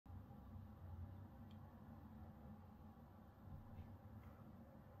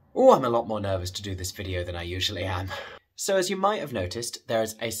Oh, I'm a lot more nervous to do this video than I usually am. So as you might have noticed, there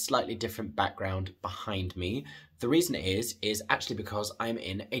is a slightly different background behind me. The reason it is actually because I'm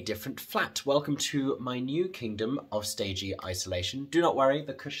in a different flat. Welcome to my new kingdom of stagey isolation. Do not worry,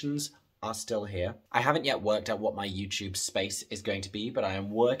 the cushions are still here. I haven't yet worked out what my YouTube space is going to be, but I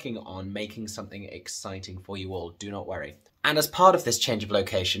am working on making something exciting for you all. Do not worry. And as part of this change of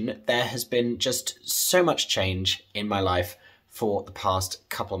location, there has been just so much change in my life for the past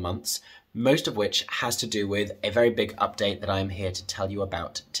couple of months, most of which has to do with a very big update that I am here to tell you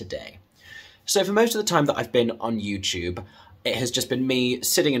about today. So for most of the time that I've been on YouTube, it has just been me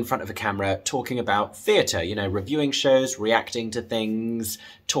sitting in front of a camera talking about theatre, you know, reviewing shows, reacting to things,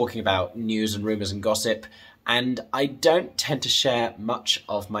 talking about news and rumours and gossip. And I don't tend to share much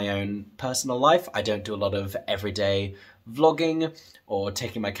of my own personal life. I don't do a lot of everyday vlogging or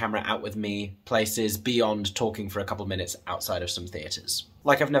taking my camera out with me places beyond talking for a couple of minutes outside of some theatres.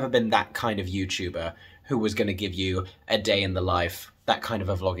 Like, I've never been that kind of YouTuber who was going to give you a day in the life, that kind of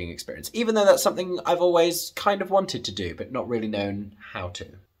a vlogging experience, even though that's something I've always kind of wanted to do, but not really known how to.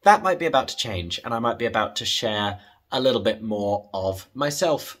 That might be about to change, and I might be about to share a little bit more of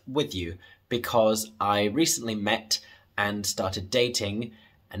myself with you, because I recently met and started dating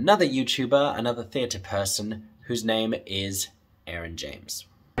another YouTuber, another theatre person, whose name is Aaron James.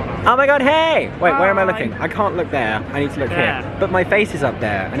 Oh my god, hey! Wait, where am I looking? I can't look there, I need to look here. But my face is up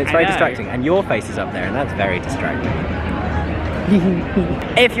there, and it's very distracting, and your face is up there, and that's very distracting.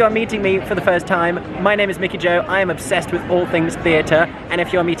 If you are meeting me for the first time, my name is Mickey Joe, I am obsessed with all things theatre, and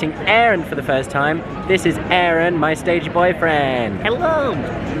if you are meeting Aaron for the first time, this is Aaron, my stage boyfriend. Hello!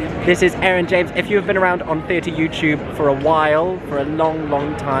 This is Aaron James. If you have been around on theatre YouTube for a while, for a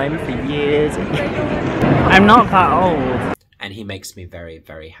long time, for years... I'm not that old. And he makes me very,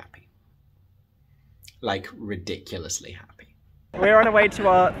 very happy. Like, ridiculously happy. We're on our way to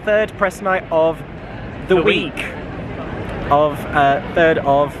our third press night of the week. Of third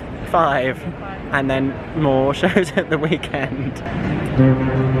of 5. And then more shows at the weekend.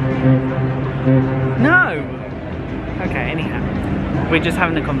 No! Okay, anyhow. We're just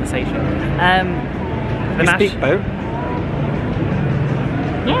having a conversation. You speak boat?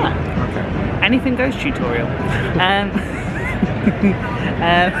 Yeah. Okay. Anything goes tutorial.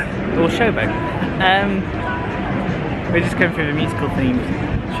 Or showboat. We're just going through the musical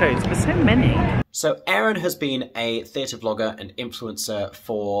themed shows. There's so many. So Aaron has been a theatre vlogger and influencer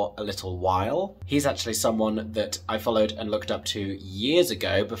for a little while. He's actually someone that I followed and looked up to years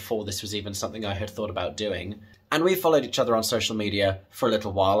ago, before this was even something I had thought about doing. And we followed each other on social media for a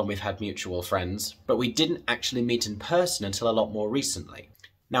little while, and we've had mutual friends, but we didn't actually meet in person until a lot more recently.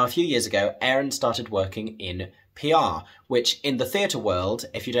 Now, a few years ago, Aaron started working in PR, which in the theatre world,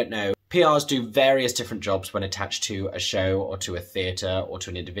 if you don't know, PRs do various different jobs when attached to a show or to a theatre or to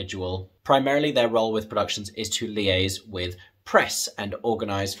an individual. Primarily, their role with productions is to liaise with press and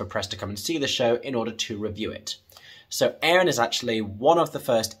organise for press to come and see the show in order to review it. So Aaron is actually one of the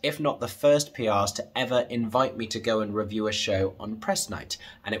first, if not the first PRs to ever invite me to go and review a show on press night.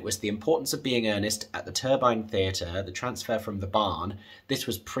 And it was The Importance of Being Earnest at the Turbine Theatre, the transfer from the barn. This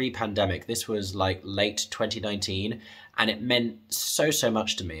was pre-pandemic. This was like late 2019. And it meant so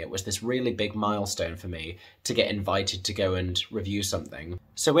much to me. It was this really big milestone for me to get invited to go and review something.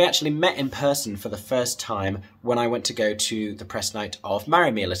 So we actually met in person for the first time when I went to go to the press night of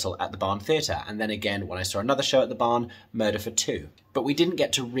Marry Me a Little at the Barn Theatre, and then again when I saw another show at the Barn, Murder for Two. But we didn't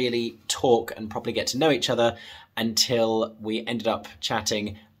get to really talk and properly get to know each other until we ended up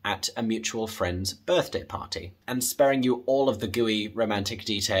chatting at a mutual friend's birthday party. And sparing you all of the gooey romantic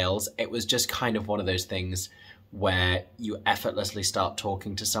details, it was just kind of one of those things where you effortlessly start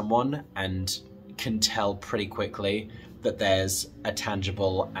talking to someone and can tell pretty quickly that there's a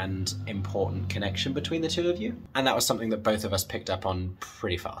tangible and important connection between the two of you. And that was something that both of us picked up on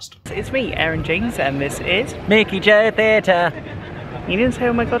pretty fast. It's me, Aaron James, and this is... Mickey Joe Theatre. You didn't say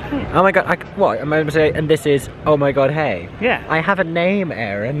oh my god, hey. Oh my god, what? Am I going to say, and this is oh my god, hey? Yeah. I have a name,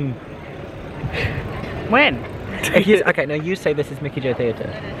 Aaron. When? Okay, now you say this is Mickey Joe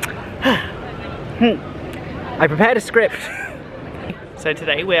Theatre. I prepared a script. So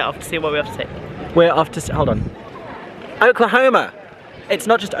today we're off to see what we're off to see. We're off to, hold on. Oklahoma! It's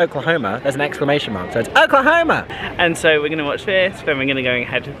not just Oklahoma, there's an exclamation mark, so it's Oklahoma! And so we're going to watch this, then we're going to go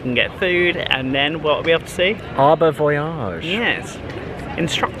ahead and get food, and then what are we off to see? Arbor Voyage. Yes. In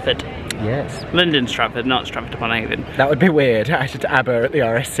Stratford. Yes. London Stratford, not Stratford upon Avon. That would be weird, I should Aber at the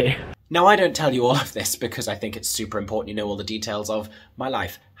RSC. Now, I don't tell you all of this because I think it's super important you know all the details of my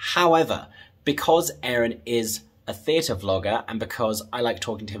life. However, because Aaron is a theatre vlogger, and because I like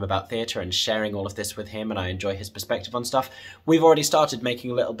talking to him about theatre and sharing all of this with him and I enjoy his perspective on stuff, we've already started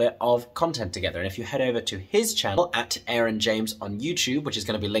making a little bit of content together. And if you head over to his channel at Aaron James on YouTube, which is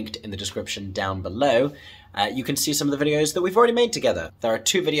going to be linked in the description down below, you can see some of the videos that we've already made together. There are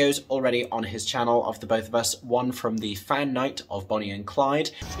 2 videos already on his channel of the both of us, one from the fan night of Bonnie and Clyde.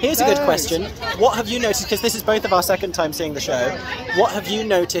 Here's a good question. What have you noticed, because this is both of our second time seeing the show, what have you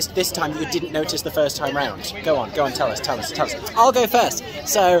noticed this time that you didn't notice the first time round? Go on, tell us. I'll go first.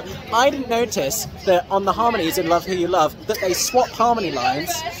 So, I didn't notice that on the harmonies in Love Who You Love, that they swap harmony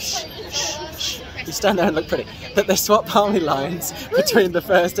lines. You stand there and look pretty. That they swap harmony lines between the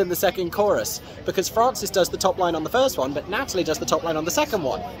first and the second chorus. Because Francis does the top line on the first one, but Natalie does the top line on the second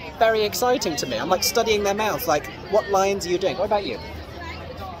one. Very exciting to me. I'm like studying their mouths, like, what lines are you doing? What about you?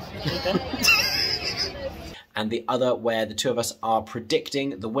 And the other where the 2 of us are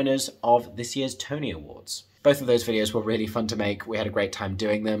predicting the winners of this year's Tony Awards. Both of those videos were really fun to make. We had a great time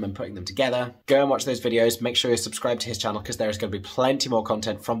doing them and putting them together. Go and watch those videos. Make sure you're subscribed to his channel because there is going to be plenty more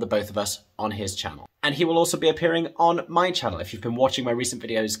content from the both of us on his channel. And he will also be appearing on my channel. If you've been watching my recent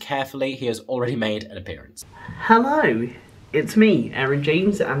videos carefully, he has already made an appearance. Hello, it's me, Aaron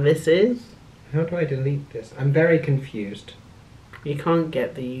James, and this is... How do I delete this? I'm very confused. You can't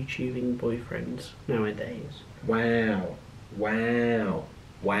get the YouTubing boyfriends nowadays. Wow. Wow.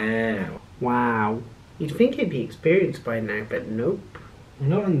 Wow. Wow. You'd think it'd be experienced by now, but nope.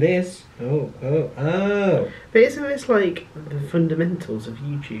 Not on this. Oh. But isn't this like the fundamentals of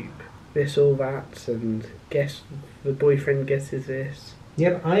YouTube? This, all that, and guess the boyfriend guesses this.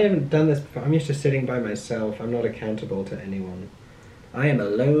 Yep, I haven't done this before. I'm used to sitting by myself. I'm not accountable to anyone. I am a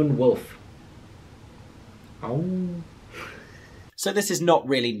lone wolf. Oh. So this is not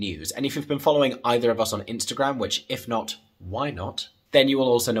really news, and if you've been following either of us on Instagram, which if not, why not? Then you will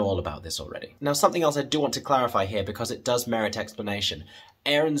also know all about this already. Now, something else I do want to clarify here because it does merit explanation.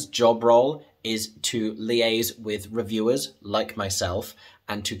 Aaron's job role is to liaise with reviewers like myself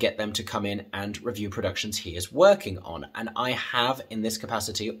and to get them to come in and review productions he is working on. And I have, in this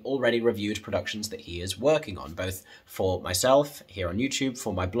capacity, already reviewed productions that he is working on, both for myself here on YouTube,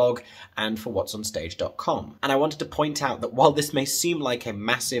 for my blog, and for whatsonstage.com. And I wanted to point out that while this may seem like a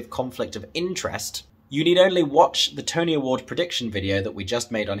massive conflict of interest, you need only watch the Tony Award prediction video that we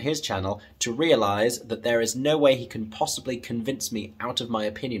just made on his channel to realise that there is no way he can possibly convince me out of my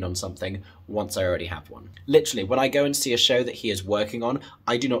opinion on something once I already have one. Literally, when I go and see a show that he is working on,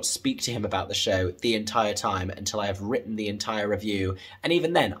 I do not speak to him about the show the entire time until I have written the entire review, and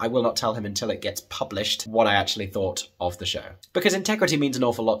even then, I will not tell him until it gets published what I actually thought of the show. Because integrity means an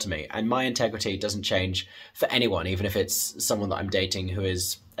awful lot to me, and my integrity doesn't change for anyone, even if it's someone that I'm dating who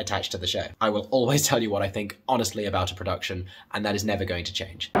is attached to the show. I will always tell you what I think honestly about a production, and that is never going to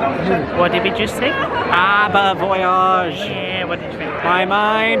change. What did we just say? ABBA Voyage! Yeah, what did you think? My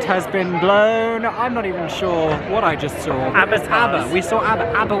mind has been blown. I'm not even sure what I just saw. ABBA's ABBA. We saw ABBA.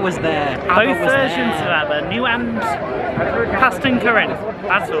 ABBA was there. Both versions of ABBA, new and past and current.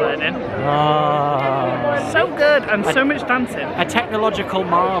 That's what I did. Oh. So good, and so much dancing. A technological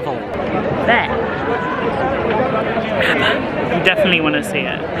marvel. There. You definitely want to see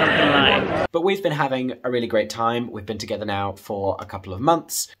it, not gonna lie. But we've been having a really great time. We've been together now for a couple of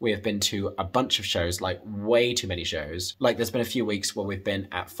months. We have been to a bunch of shows, like way too many shows. Like there's been a few weeks where we've been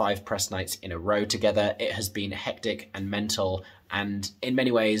at 5 press nights in a row together. It has been hectic and mental, and in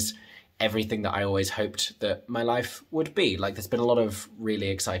many ways, everything that I always hoped that my life would be. Like there's been a lot of really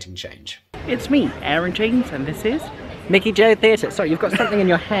exciting change. It's me, Aaron James, and this is... Mickey Joe Theatre. Sorry, you've got something in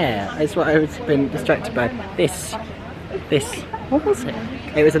your hair. That's what I've been distracted by. This. What was it?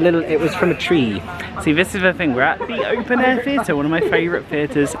 It was from a tree. See, this is the thing. We're at the open air theatre, one of my favourite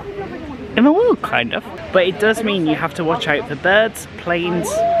theatres in the world, kind of. But it does mean you have to watch out for birds, planes,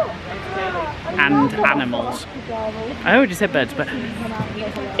 and animals. I already said birds, but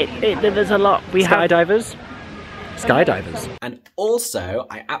there's a lot. We have Skydivers. And also,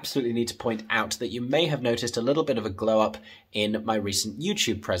 I absolutely need to point out that you may have noticed a little bit of a glow up in my recent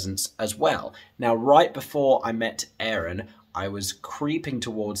YouTube presence as well. Now, right before I met Aaron, I was creeping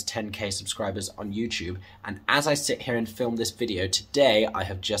towards 10k subscribers on YouTube, and as I sit here and film this video today, I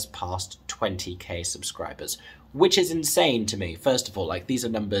have just passed 20k subscribers, which is insane to me. First of all, like, these are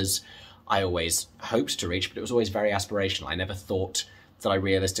numbers I always hoped to reach, but it was always very aspirational. I never thought that I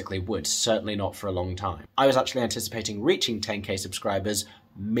realistically would, certainly not for a long time. I was actually anticipating reaching 10k subscribers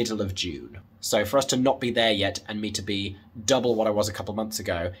middle of June. So for us to not be there yet and me to be double what I was a couple months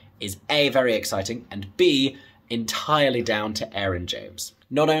ago is A, very exciting, and B, entirely down to Aaron James.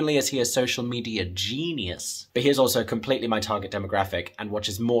 Not only is he a social media genius, but he is also completely my target demographic and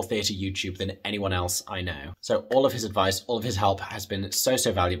watches more theatre YouTube than anyone else I know. So all of his advice, all of his help has been so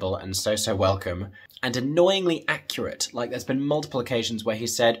valuable and so welcome and annoyingly accurate. Like there's been multiple occasions where he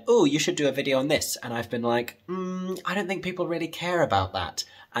said, oh, you should do a video on this. And I've been like, I don't think people really care about that.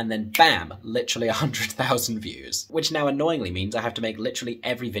 And then bam, literally 100,000 views, which now annoyingly means I have to make literally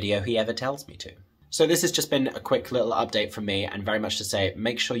every video he ever tells me to. So this has just been a quick little update from me and very much to say,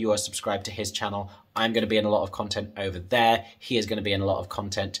 make sure you are subscribed to his channel. I'm going to be in a lot of content over there. He is going to be in a lot of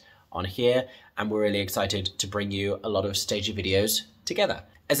content on here. And we're really excited to bring you a lot of stagey videos together.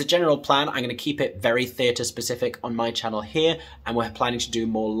 As a general plan, I'm going to keep it very theatre specific on my channel here. And we're planning to do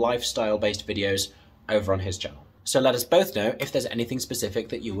more lifestyle based videos over on his channel. So let us both know if there's anything specific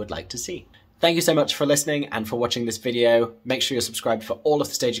that you would like to see. Thank you so much for listening and for watching this video. Make sure you're subscribed for all of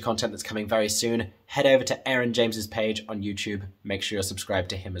the stagey content that's coming very soon. Head over to Aaron James's page on YouTube. Make sure you're subscribed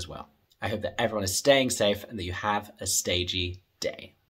to him as well. I hope that everyone is staying safe and that you have a stagey day.